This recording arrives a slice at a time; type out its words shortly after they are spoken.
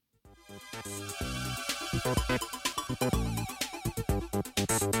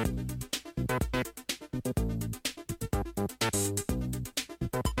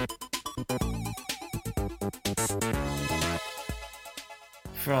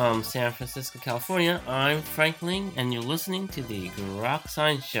From San Francisco, California, I'm Frank Ling, and you're listening to the Grok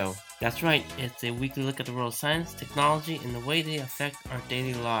Science Show. That's right, it's a weekly look at the world of science, technology, and the way they affect our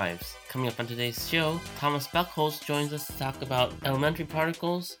daily lives. Coming up on today's show, Thomas Buchholz joins us to talk about elementary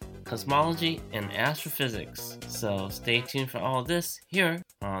particles, cosmology, and astrophysics. So stay tuned for all of this here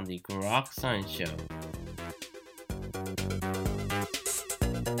on the Grok Science Show.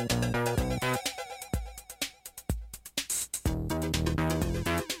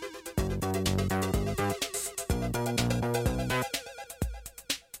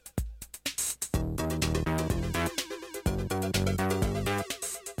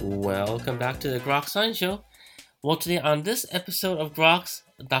 Welcome back to the Grok Science Show. Well, today on this episode of Groks,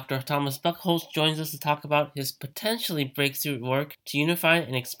 Dr. Thomas Buchholz joins us to talk about his potentially breakthrough work to unify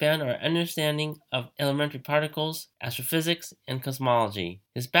and expand our understanding of elementary particles, astrophysics, and cosmology.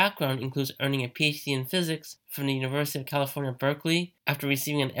 His background includes earning a PhD in physics from the University of California, Berkeley, after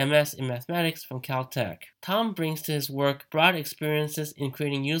receiving an MS in mathematics from Caltech. Tom brings to his work broad experiences in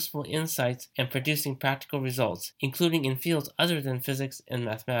creating useful insights and producing practical results, including in fields other than physics and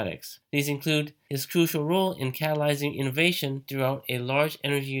mathematics. These include his crucial role in catalyzing innovation throughout a large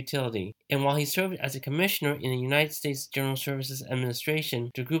energy utility, and while he served as a commissioner in the United States General Services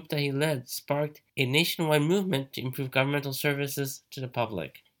Administration, the group that he led sparked a nationwide movement to improve governmental services to the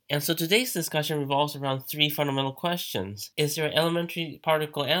public. And so today's discussion revolves around three fundamental questions. Is there an elementary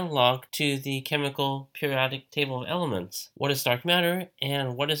particle analog to the chemical periodic table of elements? What is dark matter,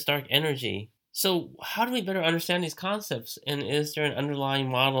 and what is dark energy? So how do we better understand these concepts, and is there an underlying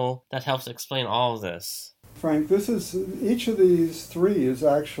model that helps explain all of this? Frank, each of these three is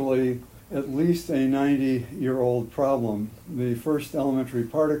actually at least a 90-year-old problem. The first elementary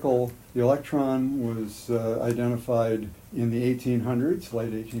particle, the electron, was identified in the 1800s,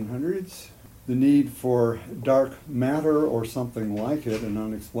 late 1800s. The need for dark matter or something like it, an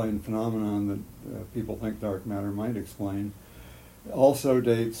unexplained phenomenon that people think dark matter might explain, also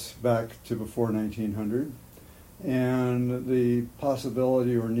dates back to before 1900. And the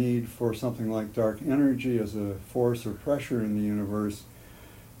possibility or need for something like dark energy as a force or pressure in the universe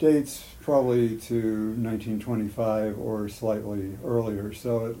dates probably to 1925 or slightly earlier,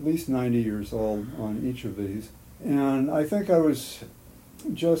 so at least 90 years old on each of these. And I think I was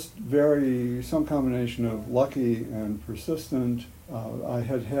just some combination of lucky and persistent. I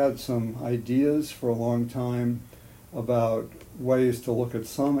had had some ideas for a long time about ways to look at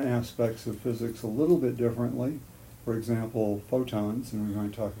some aspects of physics a little bit differently. For example, photons, and we're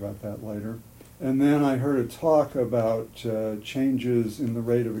going to talk about that later. And then I heard a talk about changes in the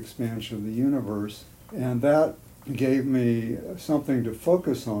rate of expansion of the universe, and that gave me something to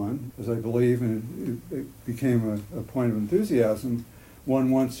focus on, as I believe, and it became a point of enthusiasm.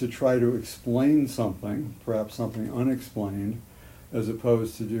 One wants to try to explain something, perhaps something unexplained, as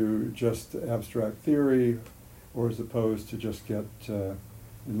opposed to do just abstract theory, or as opposed to just get, in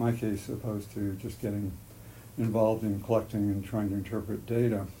my case, opposed to just getting involved in collecting and trying to interpret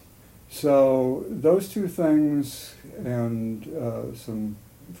data. So those two things and some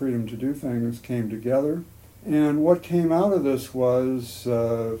freedom to do things came together. And what came out of this was,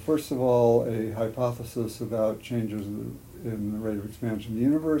 first of all, a hypothesis about changes in the rate of expansion of the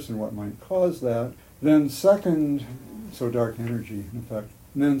universe and what might cause that. Then second, so dark energy, in effect.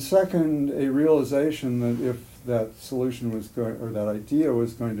 And then second, a realization that if that solution was going, or that idea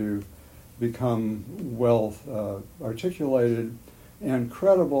was going to become well articulated and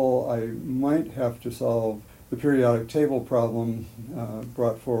credible, I might have to solve the periodic table problem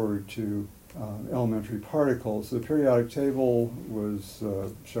brought forward to elementary particles. The periodic table was,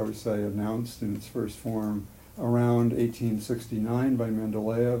 shall we say, announced in its first form around 1869 by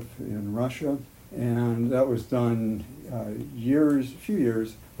Mendeleev in Russia, and that was done a few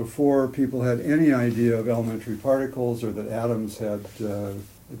years before people had any idea of elementary particles or that atoms had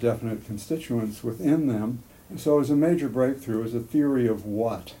definite constituents within them. So it was a major breakthrough. It was a theory of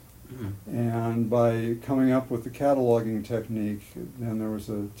what. Mm-hmm. And by coming up with the cataloging technique, then there was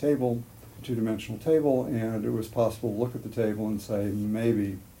a table, a two-dimensional table, and it was possible to look at the table and say,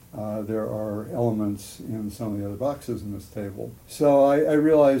 maybe there are elements in some of the other boxes in this table. So I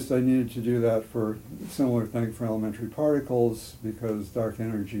realized I needed to do that for a similar thing for elementary particles, because dark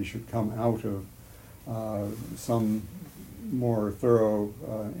energy should come out of some more thorough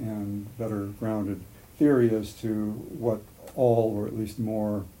and better grounded theory as to what all, or at least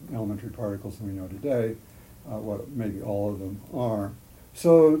more, elementary particles than we know today, what maybe all of them are.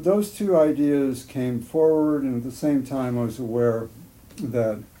 So those two ideas came forward, and at the same time I was aware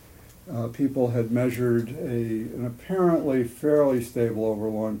that people had measured an apparently fairly stable over a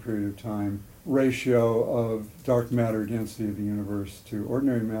long period of time ratio of dark matter density of the universe to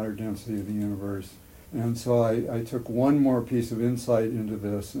ordinary matter density of the universe. And so I took one more piece of insight into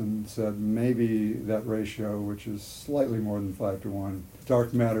this and said maybe that ratio, which is slightly more than 5 to 1,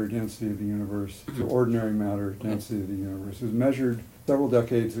 dark matter density of the universe to ordinary matter density of the universe, was measured several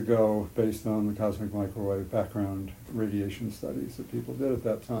decades ago based on the cosmic microwave background radiation studies that people did at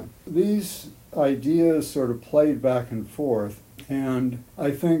that time. These ideas sort of played back and forth, and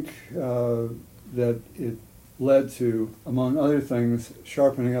I think that it led to, among other things,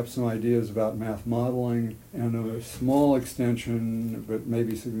 sharpening up some ideas about math modeling and a small extension, but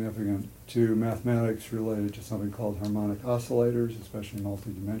maybe significant, to mathematics related to something called harmonic oscillators, especially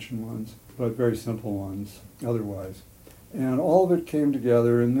multi-dimension ones, but very simple ones otherwise. And all of it came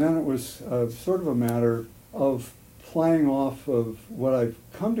together, and then it was sort of a matter of playing off of what I've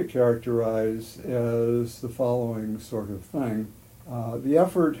come to characterize as the following sort of thing. The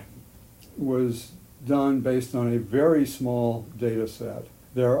effort was done based on a very small data set.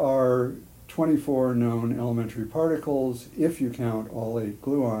 There are 24 known elementary particles, if you count all 8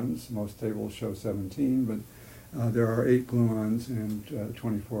 gluons. Most tables show 17, but there are 8 gluons and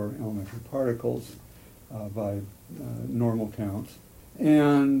 24 elementary particles by normal counts.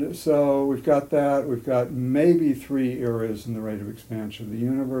 And so we've got that. We've got maybe 3 eras in the rate of expansion of the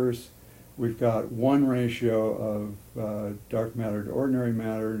universe. We've got one ratio of dark matter to ordinary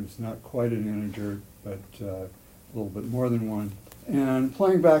matter. It's not quite an integer, but a little bit more than one. And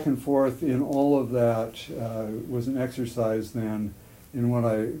playing back and forth in all of that was an exercise then in what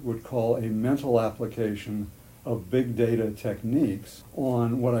I would call a mental application of big data techniques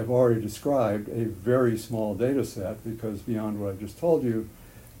on what I've already described, a very small data set, because beyond what I just told you,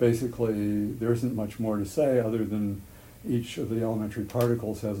 basically there isn't much more to say other than each of the elementary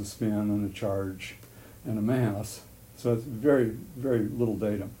particles has a spin and a charge and a mass. So it's very, very little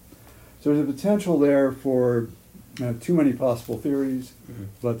data. So there's a potential there for too many possible theories,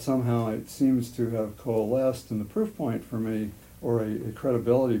 but somehow it seems to have coalesced. And the proof point for me, or a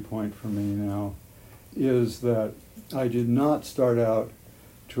credibility point for me now, is that I did not start out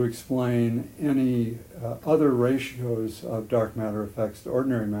to explain any other ratios of dark matter effects to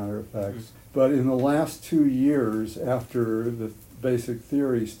ordinary matter effects. But in the last 2 years after the basic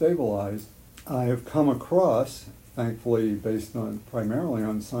theory stabilized, I have come across, thankfully based on primarily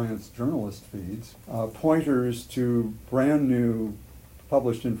on science journalist feeds, pointers to brand new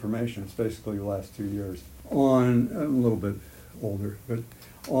published information. It's basically the last 2 years on, a little bit older, but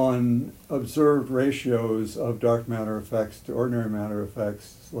on observed ratios of dark matter effects to ordinary matter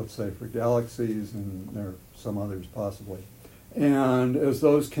effects, let's say for galaxies, and there are some others possibly. And as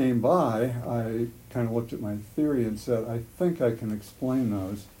those came by, I kind of looked at my theory and said, I think I can explain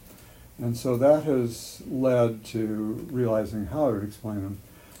those. And so that has led to realizing how I would explain them,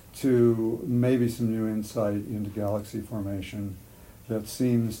 to maybe some new insight into galaxy formation that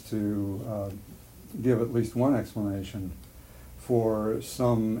seems to give at least one explanation for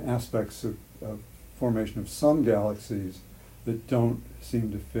some aspects of formation of some galaxies that don't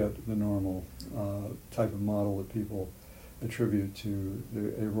seem to fit the normal type of model that people attribute to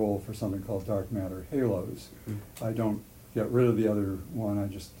a role for something called dark matter halos. I don't get rid of the other one, I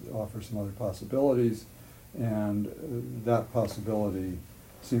just offer some other possibilities, and that possibility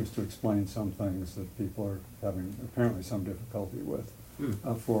seems to explain some things that people are having apparently some difficulty with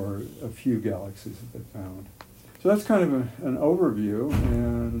for a few galaxies that they found. So that's kind of an overview,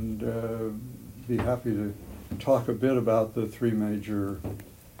 and be happy to talk a bit about the 3 major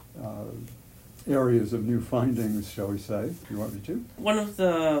areas of new findings, shall we say, if you want me to. One of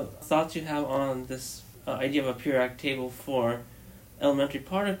the thoughts you have on this idea of a periodic table for elementary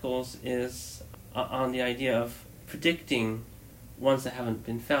particles is on the idea of predicting ones that haven't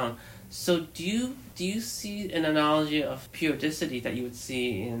been found. So do you see an analogy of periodicity that you would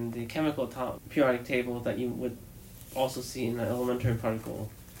see in the chemical periodic table that you would also see in the elementary particle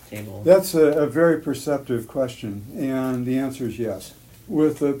table? That's a very perceptive question, and the answer is yes.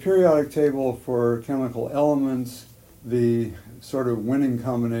 With the periodic table for chemical elements, the sort of winning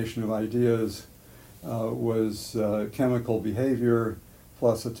combination of ideas was chemical behavior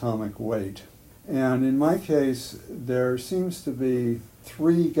plus atomic weight. And in my case, there seems to be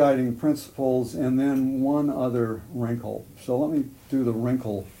 3 guiding principles and then one other wrinkle. So let me do the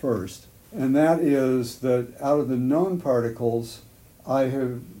wrinkle first. And that is that out of the known particles, I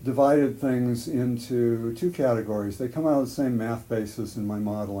have divided things into 2 categories. They come out of the same math basis in my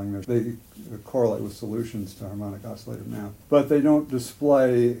modeling. They correlate with solutions to harmonic oscillator math. But they don't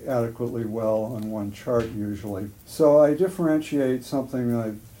display adequately well on one chart usually. So I differentiate something that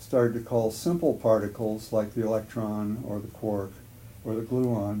I've started to call simple particles like the electron or the quark or the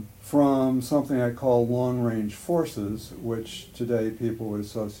gluon from something I call long-range forces, which today people would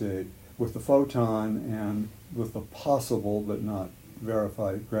associate with the photon and with the possible but not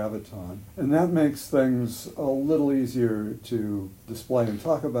verified graviton. And that makes things a little easier to display and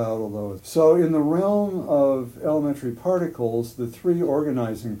talk about, although so in the realm of elementary particles, the three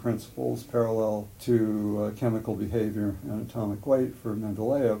organizing principles parallel to chemical behavior and atomic weight for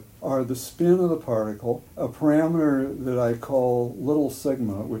Mendeleev are the spin of the particle, a parameter that I call little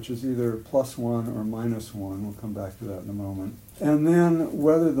sigma, which is either +1 or -1. We'll come back to that in a moment. And then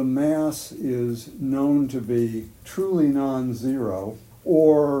whether the mass is known to be truly non-zero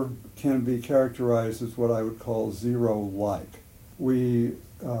or can be characterized as what I would call zero-like. We,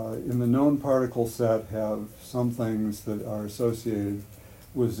 in the known particle set, have some things that are associated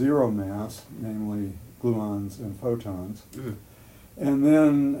with zero mass, namely gluons and photons. Mm. And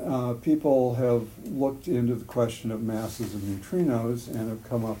then people have looked into the question of masses of neutrinos and have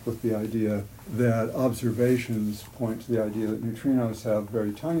come up with the idea that observations point to the idea that neutrinos have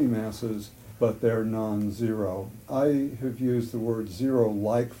very tiny masses, but they're non-zero. I have used the word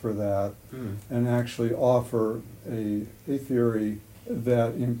zero-like for that and actually offer a theory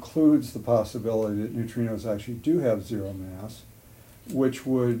that includes the possibility that neutrinos actually do have zero mass, which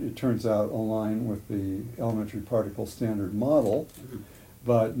would, it turns out, align with the elementary particle standard model,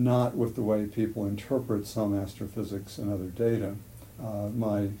 but not with the way people interpret some astrophysics and other data.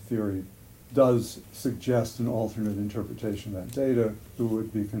 My theory does suggest an alternate interpretation of that data that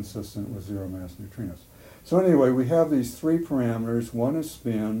would be consistent with zero mass neutrinos. So anyway, we have these three parameters. One is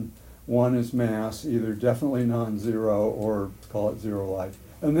spin, one is mass, either definitely non-zero or call it zero-like.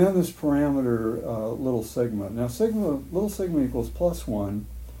 And then this parameter, little sigma. Now, little sigma equals +1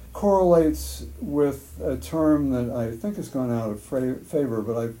 correlates with a term that I think has gone out of favor,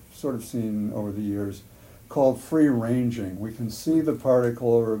 but I've sort of seen over the years, called free ranging. We can see the particle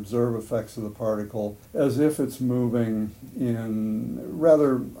or observe effects of the particle as if it's moving in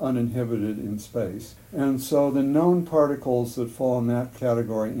rather uninhibited in space. And so the known particles that fall in that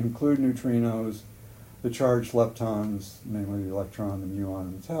category include neutrinos, the charged leptons, namely the electron, the muon,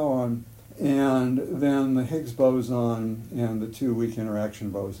 and the tauon, and then the Higgs boson and the two weak interaction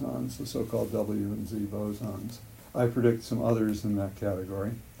bosons, the so-called W and Z bosons. I predict some others in that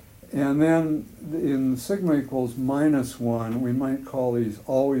category. And then in sigma equals -1, we might call these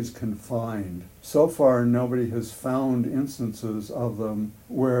always confined. So far, nobody has found instances of them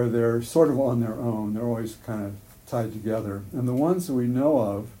where they're sort of on their own. They're always kind of tied together. And the ones that we know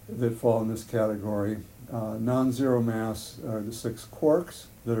of that fall in this category, non-zero mass are the 6 quarks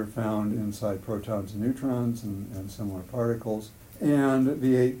that are found inside protons and neutrons and similar particles, and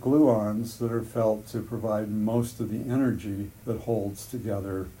the 8 gluons that are felt to provide most of the energy that holds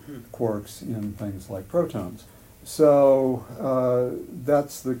together quarks in things like protons. So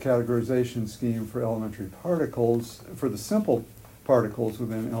that's the categorization scheme for elementary particles, for the simple particles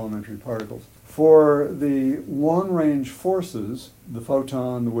within elementary particles. For the long-range forces, the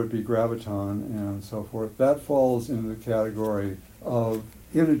photon, the would-be graviton, and so forth, that falls into the category of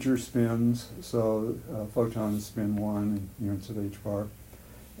integer spins, so photons spin 1 in units of h bar,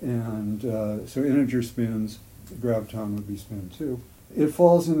 and so integer spins, graviton would be spin 2. It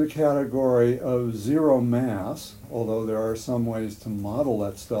falls in the category of zero mass, although there are some ways to model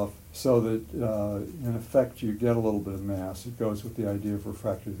that stuff so that in effect you get a little bit of mass. It goes with the idea of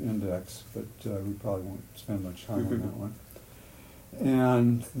refractive index, but we probably won't spend much time on that one.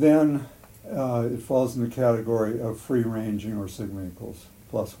 And then it falls in the category of free ranging, or sigma equals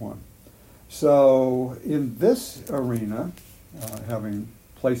 +1. So in this arena, having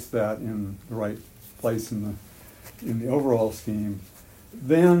placed that in the right place in the overall scheme,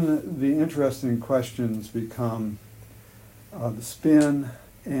 then the interesting questions become the spin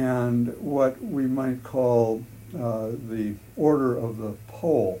and what we might call the order of the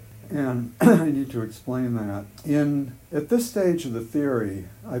pole. And I need to explain that. At this stage of the theory,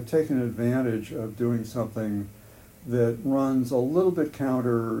 I've taken advantage of doing something that runs a little bit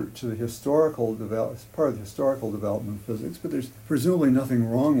counter to the historical part of the historical development of physics, but there's presumably nothing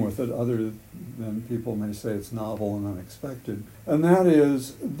wrong with it other than people may say it's novel and unexpected. And that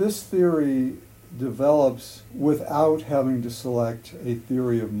is, this theory develops without having to select a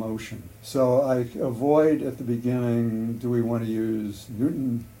theory of motion. So I avoid at the beginning, do we want to use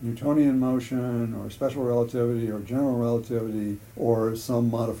Newtonian motion or special relativity or general relativity or some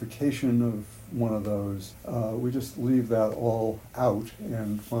modification of one of those. We just leave that all out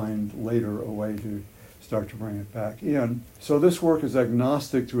and find later a way to start to bring it back in. So this work is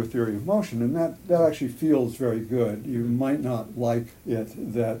agnostic to a theory of motion, and that actually feels very good. You might not like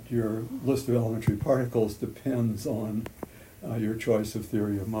it that your list of elementary particles depends on your choice of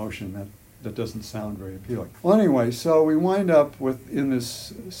theory of motion. That doesn't sound very appealing. Well, anyway, so we wind up with, in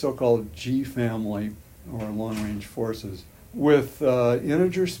this so-called G family, or long-range forces, with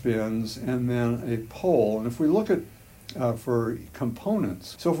integer spins and then a pole. And if we look at for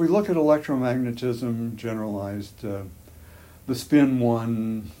components. So if we look at electromagnetism, generalized, the spin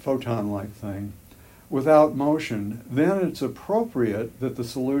one photon-like thing, without motion, then it's appropriate that the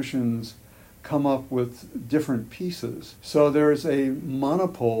solutions come up with different pieces. So there's a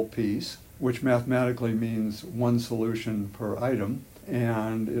monopole piece, which mathematically means one solution per item,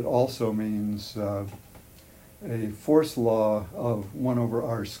 and it also means a force law of 1 over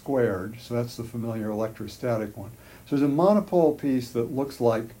r squared, so that's the familiar electrostatic one. So there's a monopole piece that looks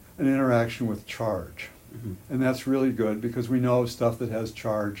like an interaction with charge. Mm-hmm. And that's really good because we know stuff that has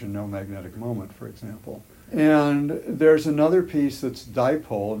charge and no magnetic moment, for example. And there's another piece that's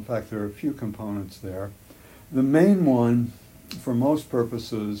dipole. In fact, there are a few components there. The main one, for most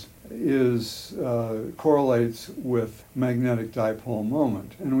purposes, is correlates with magnetic dipole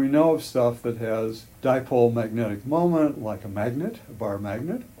moment. And we know of stuff that has dipole magnetic moment, like a magnet, a bar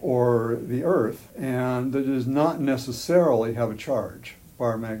magnet, or the Earth, and that does not necessarily have a charge.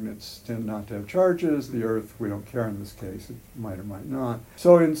 Bar magnets tend not to have charges. The Earth, we don't care in this case. It might or might not.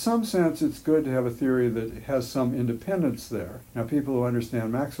 So in some sense, it's good to have a theory that has some independence there. Now, people who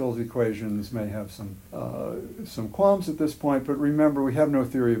understand Maxwell's equations may have some qualms at this point, but remember, we have no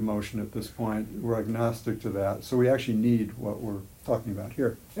theory of motion at this point. We're agnostic to that, so we actually need what we're talking about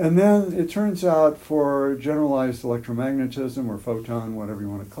here. And then it turns out for generalized electromagnetism or photon, whatever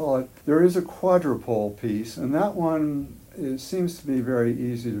you want to call it, there is a quadrupole piece, and that one seems to be very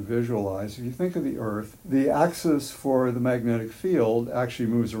easy to visualize. If you think of the Earth, the axis for the magnetic field actually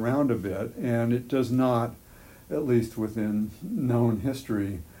moves around a bit, and it does not, at least within known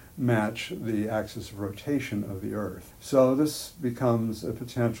history, match the axis of rotation of the Earth. So this becomes a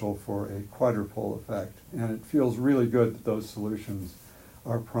potential for a quadrupole effect, and it feels really good that those solutions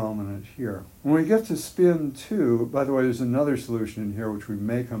are prominent here. When we get to spin 2, by the way, there's another solution in here which we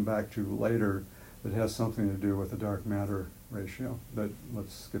may come back to later that has something to do with the dark matter ratio, but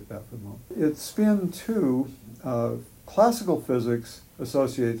let's skip that for the moment. It's spin 2. Classical physics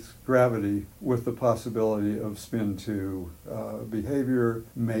associates gravity with the possibility of spin 2 behavior,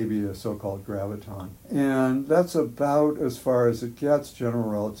 maybe a so-called graviton. And that's about as far as it gets. General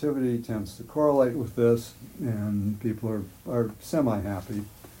relativity tends to correlate with this, and people are semi-happy,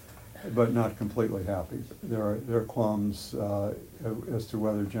 but not completely happy. There are qualms as to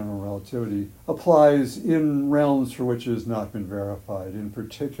whether general relativity applies in realms for which it has not been verified, in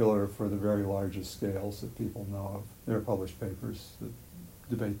particular for the very largest scales that people know of. There are published papers that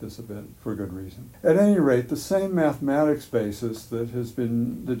debate this a bit for good reason. At any rate, the same mathematics basis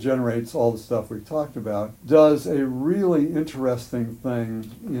that generates all the stuff we've talked about does a really interesting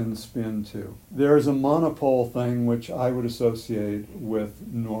thing in spin 2. There's a monopole thing which I would associate with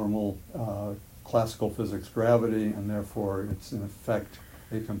normal classical physics gravity, and therefore it's in effect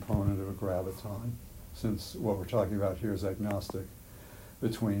a component of a graviton, since what we're talking about here is agnostic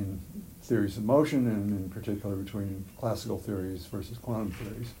between theories of motion, and in particular between classical theories versus quantum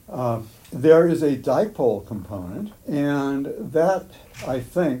theories. There is a dipole component, and that, I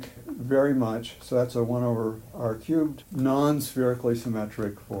think, very much, so that's a 1 over r cubed, non-spherically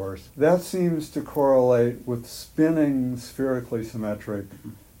symmetric force. That seems to correlate with spinning spherically symmetric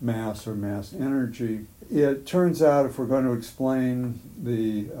mass or mass energy. It turns out, if we're going to explain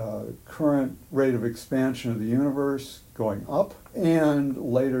the current rate of expansion of the universe going up, and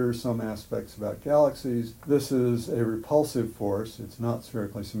later some aspects about galaxies, this is a repulsive force. It's not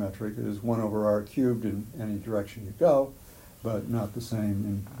spherically symmetric. It is 1 over r cubed in any direction you go, but not the same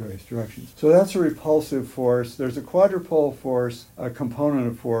in various directions. So that's a repulsive force. There's a quadrupole force, a component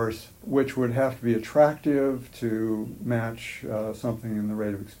of force, which would have to be attractive to match something in the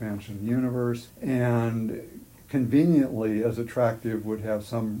rate of expansion of the universe, and conveniently as attractive would have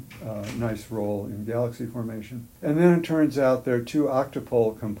some nice role in galaxy formation. And then it turns out there are two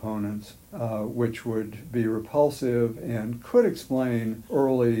octopole components which would be repulsive and could explain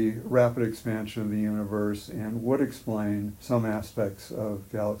early rapid expansion of the universe and would explain some aspects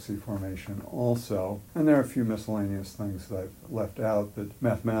of galaxy formation also. And there are a few miscellaneous things that I've left out that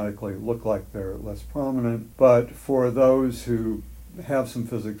mathematically look like they're less prominent. But for those who have some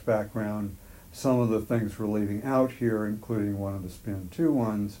physics background, some of the things we're leaving out here, including one of the spin 2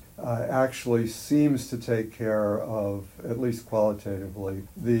 ones, actually seems to take care of, at least qualitatively,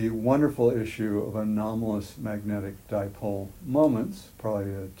 the wonderful issue of anomalous magnetic dipole moments,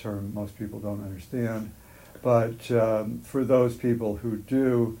 probably a term most people don't understand. But for those people who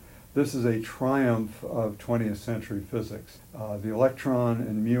do, this is a triumph of 20th century physics. The electron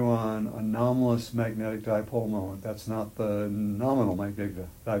and muon anomalous magnetic dipole moment, that's not the nominal magnetic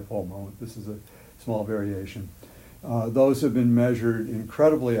dipole moment, this is a small variation. Those have been measured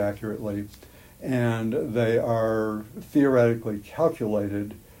incredibly accurately, and they are theoretically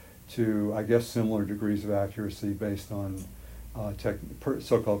calculated to, I guess, similar degrees of accuracy based on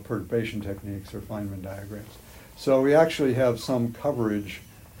so-called perturbation techniques or Feynman diagrams. So we actually have some coverage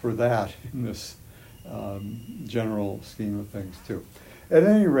for that in this general scheme of things too. At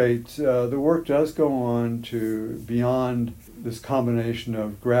any rate, the work does go on to beyond this combination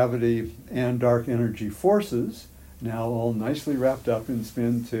of gravity and dark energy forces, now all nicely wrapped up in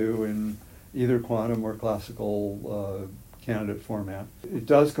spin 2 in either quantum or classical candidate format. It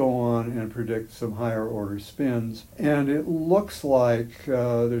does go on and predict some higher order spins, and it looks like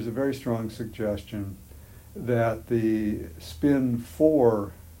there's a very strong suggestion that the spin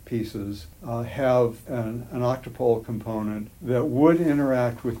 4 pieces have an octopole component that would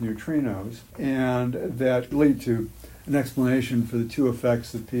interact with neutrinos and that lead to an explanation for the two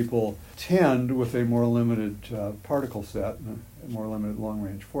effects that people tend, with a more limited particle set, a more limited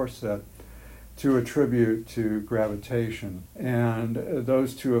long-range force set, to attribute to gravitation. And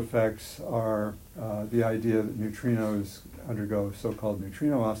those two effects are the idea that neutrinos undergo so-called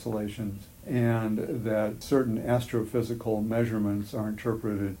neutrino oscillations, and that certain astrophysical measurements are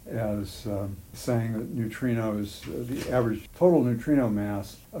interpreted as saying that neutrinos, the average total neutrino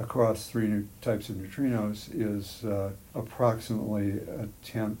mass across three types of neutrinos is approximately a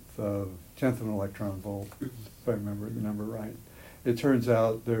tenth of an electron volt, if I remember the number right. It turns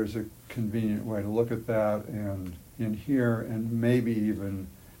out there's a convenient way to look at that and in here, and maybe even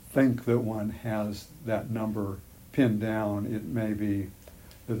think that one has that number pinned down. It may be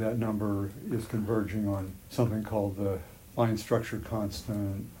that number is converging on something called the fine structure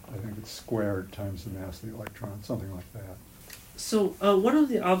constant. I think it's squared times the mass of the electron, something like that. So one of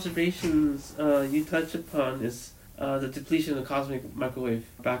the observations you touch upon is the depletion of cosmic microwave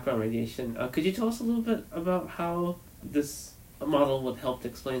background radiation. Could you tell us a little bit about how this model would help to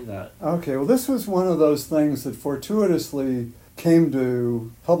explain that? Okay, well, this was one of those things that fortuitously came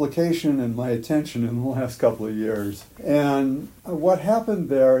to publication and my attention in the last couple of years. And what happened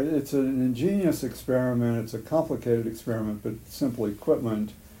there, it's an ingenious experiment, it's a complicated experiment, but simple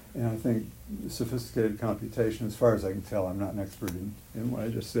equipment, and I think sophisticated computation. As far as I can tell, I'm not an expert in what I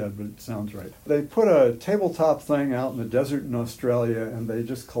just said, but it sounds right. They put a tabletop thing out in the desert in Australia, and they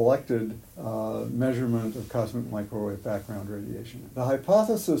just collected measurement of cosmic microwave background radiation. The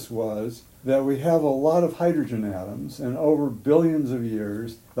hypothesis was that we have a lot of hydrogen atoms, and over billions of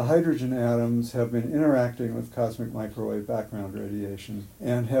years, the hydrogen atoms have been interacting with cosmic microwave background radiation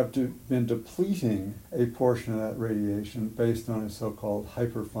and have been depleting a portion of that radiation based on a so-called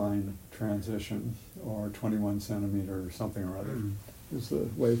hyperfine transition, or 21 centimeter or something or other, is the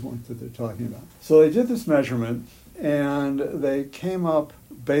wavelength that they're talking about. So they did this measurement, and they came up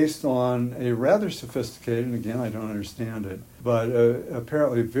based on a rather sophisticated, and again, I don't understand it, but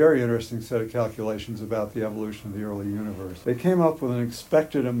apparently very interesting set of calculations about the evolution of the early universe. They came up with an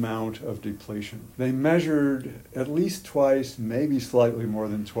expected amount of depletion. They measured at least twice, maybe slightly more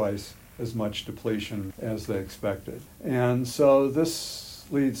than twice, as much depletion as they expected. And so this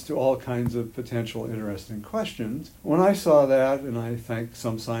leads to all kinds of potential interesting questions. When I saw that, and I thank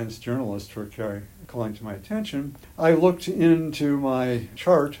some science journalist for calling to my attention, I looked into my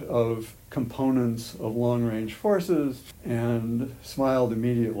chart of components of long-range forces and smiled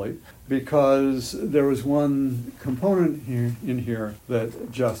immediately, because there was one component in here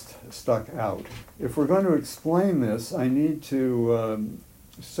that just stuck out. If we're going to explain this, I need to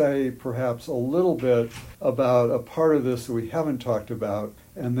say perhaps a little bit about a part of this that we haven't talked about,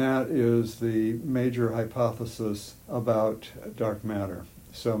 and that is the major hypothesis about dark matter.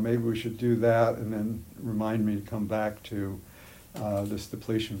 So maybe we should do that and then remind me to come back to this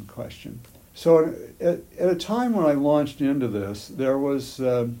depletion question. So at a time when I launched into this, there was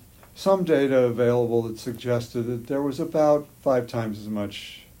some data available that suggested that there was about 5 times as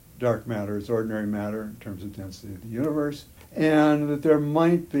much dark matter as ordinary matter in terms of density of the universe, and that there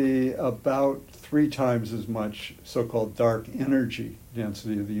might be about 3 times as much so-called dark energy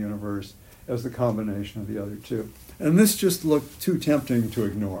density of the universe as the combination of the other two. And this just looked too tempting to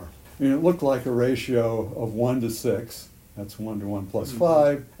ignore. I mean, it looked like a ratio of 1 to 6. That's 1 to 1 plus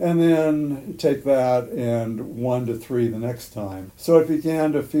 5. And then take that and 1 to 3 the next time. So it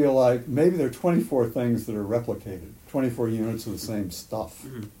began to feel like maybe there are 24 things that are replicated, 24 units of the same stuff.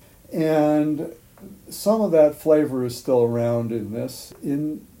 And some of that flavor is still around in this.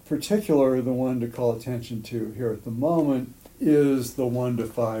 In particular, the one to call attention to here at the moment is the 1 to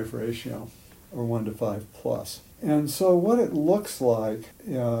 5 ratio, or 1 to 5 plus. And so what it looks like,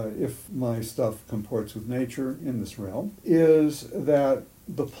 if my stuff comports with nature in this realm, is that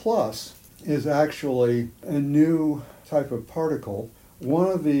the plus is actually a new type of particle. One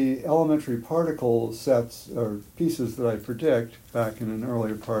of the elementary particle sets or pieces that I predict back in an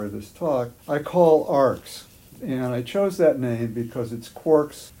earlier part of this talk, I call arcs. And I chose that name because it's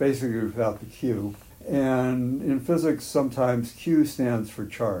quarks basically without the Q. And in physics, sometimes Q stands for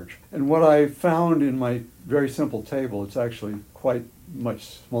charge. And what I found in my very simple table, it's actually quite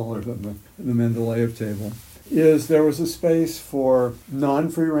much smaller than the Mendeleev table, is there was a space for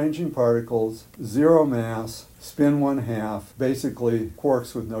non-free-ranging particles, 0 mass, spin 1/2, basically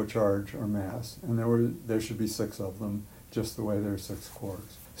quarks with no charge or mass. And there should be 6 of them, just the way there are 6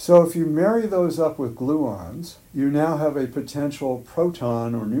 quarks. So if you marry those up with gluons, you now have a potential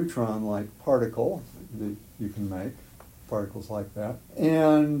proton or neutron-like particle that you can make, particles like that,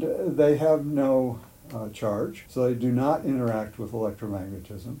 and they have no charge, so they do not interact with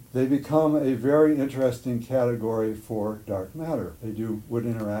electromagnetism. They become a very interesting category for dark matter. They would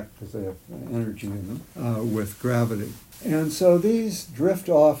interact because they have energy in them with gravity. And so these drift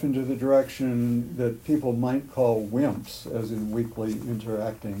off into the direction that people might call WIMPs, as in weakly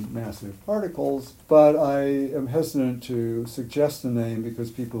interacting massive particles, but I am hesitant to suggest the name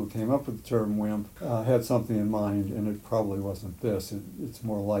because people who came up with the term WIMP had something in mind, and it probably wasn't this. It's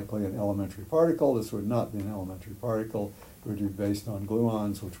more likely an elementary particle. This would not be an elementary particle. It would be based on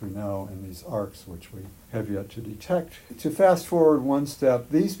gluons, which we know, and these arcs, which we have yet to detect. To fast forward one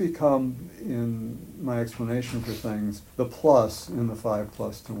step, these become, in my explanation for things, the plus in the 5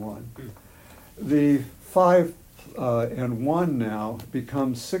 plus to 1. The 5 and 1 now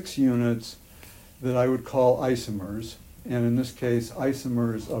become 6 units that I would call isomers, and in this case,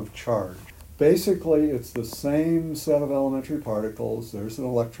 isomers of charge. Basically, it's the same set of elementary particles. There's an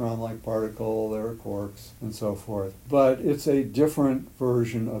electron-like particle, there are quarks, and so forth. But it's a different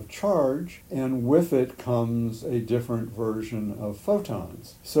version of charge, and with it comes a different version of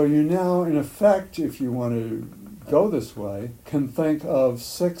photons. So you now, in effect, if you want to go this way, can think of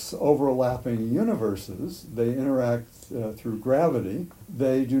 6 overlapping universes. They interact through gravity.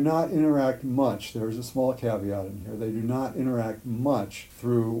 They do not interact much. There's a small caveat in here. They do not interact much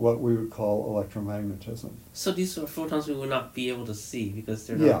through what we would call electromagnetism. So these are photons we would not be able to see because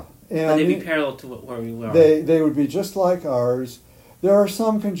they're not... And but they'd be parallel to where we are. They would be just like ours. There are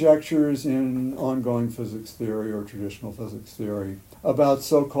some conjectures in ongoing physics theory or traditional physics theory about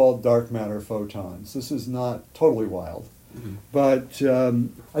so-called dark matter photons. This is not totally wild. Mm-hmm. But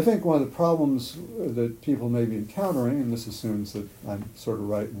I think one of the problems that people may be encountering, and this assumes that I'm sort of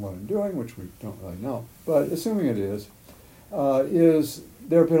right in what I'm doing, which we don't really know, but assuming it is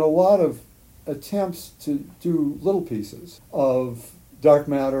there have been a lot of attempts to do little pieces of dark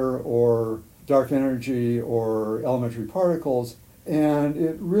matter or dark energy or elementary particles, and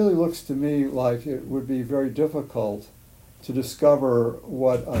it really looks to me like it would be very difficult to discover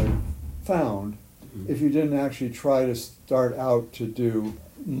what I found if you didn't actually try to start out to do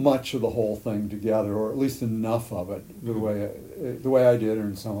much of the whole thing together, or at least enough of it, the way I did, or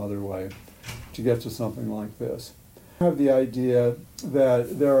in some other way, to get to something like this. I have the idea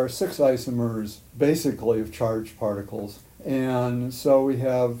that there are 6 isomers, basically, of charged particles, and so we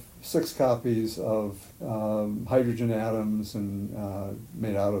have 6 copies of hydrogen atoms and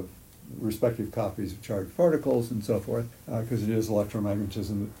made out of respective copies of charged particles and so forth, because it is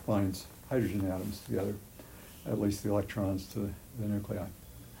electromagnetism that binds hydrogen atoms together, at least the electrons to the nuclei.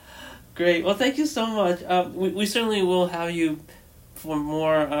 Great. Well, thank you so much. We certainly will have you for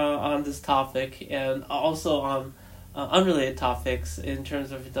more on this topic and also on unrelated topics in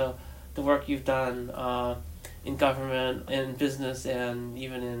terms of the work you've done in government, in business, and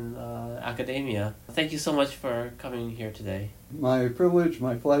even in academia. Thank you so much for coming here today. My privilege,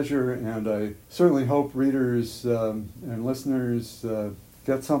 my pleasure, and I certainly hope readers and listeners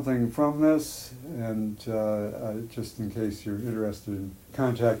get something from this, and just in case you're interested in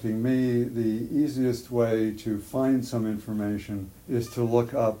contacting me, the easiest way to find some information is to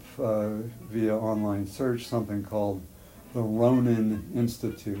look up via online search something called the Ronin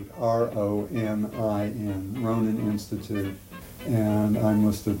Institute, R-O-N-I-N, Ronin Institute, and I'm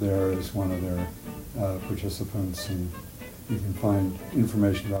listed there as one of their participants, and you can find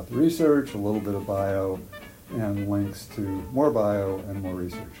information about the research, a little bit of bio, and links to more bio and more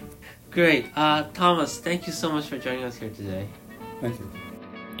research. Great. Thomas, thank you so much for joining us here today. Thank you.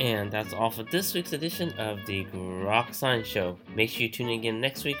 And that's all for this week's edition of the Grok Science Show. Make sure you tune in again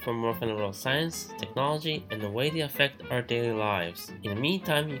next week for more from the world of science, technology, and the way they affect our daily lives. In the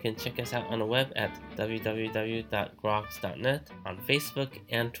meantime, you can check us out on the web at www.groks.net, on Facebook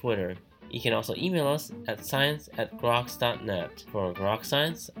and Twitter. You can also email us at science@groks.net. For Grok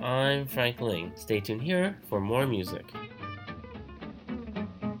Science, I'm Frank Ling. Stay tuned here for more music.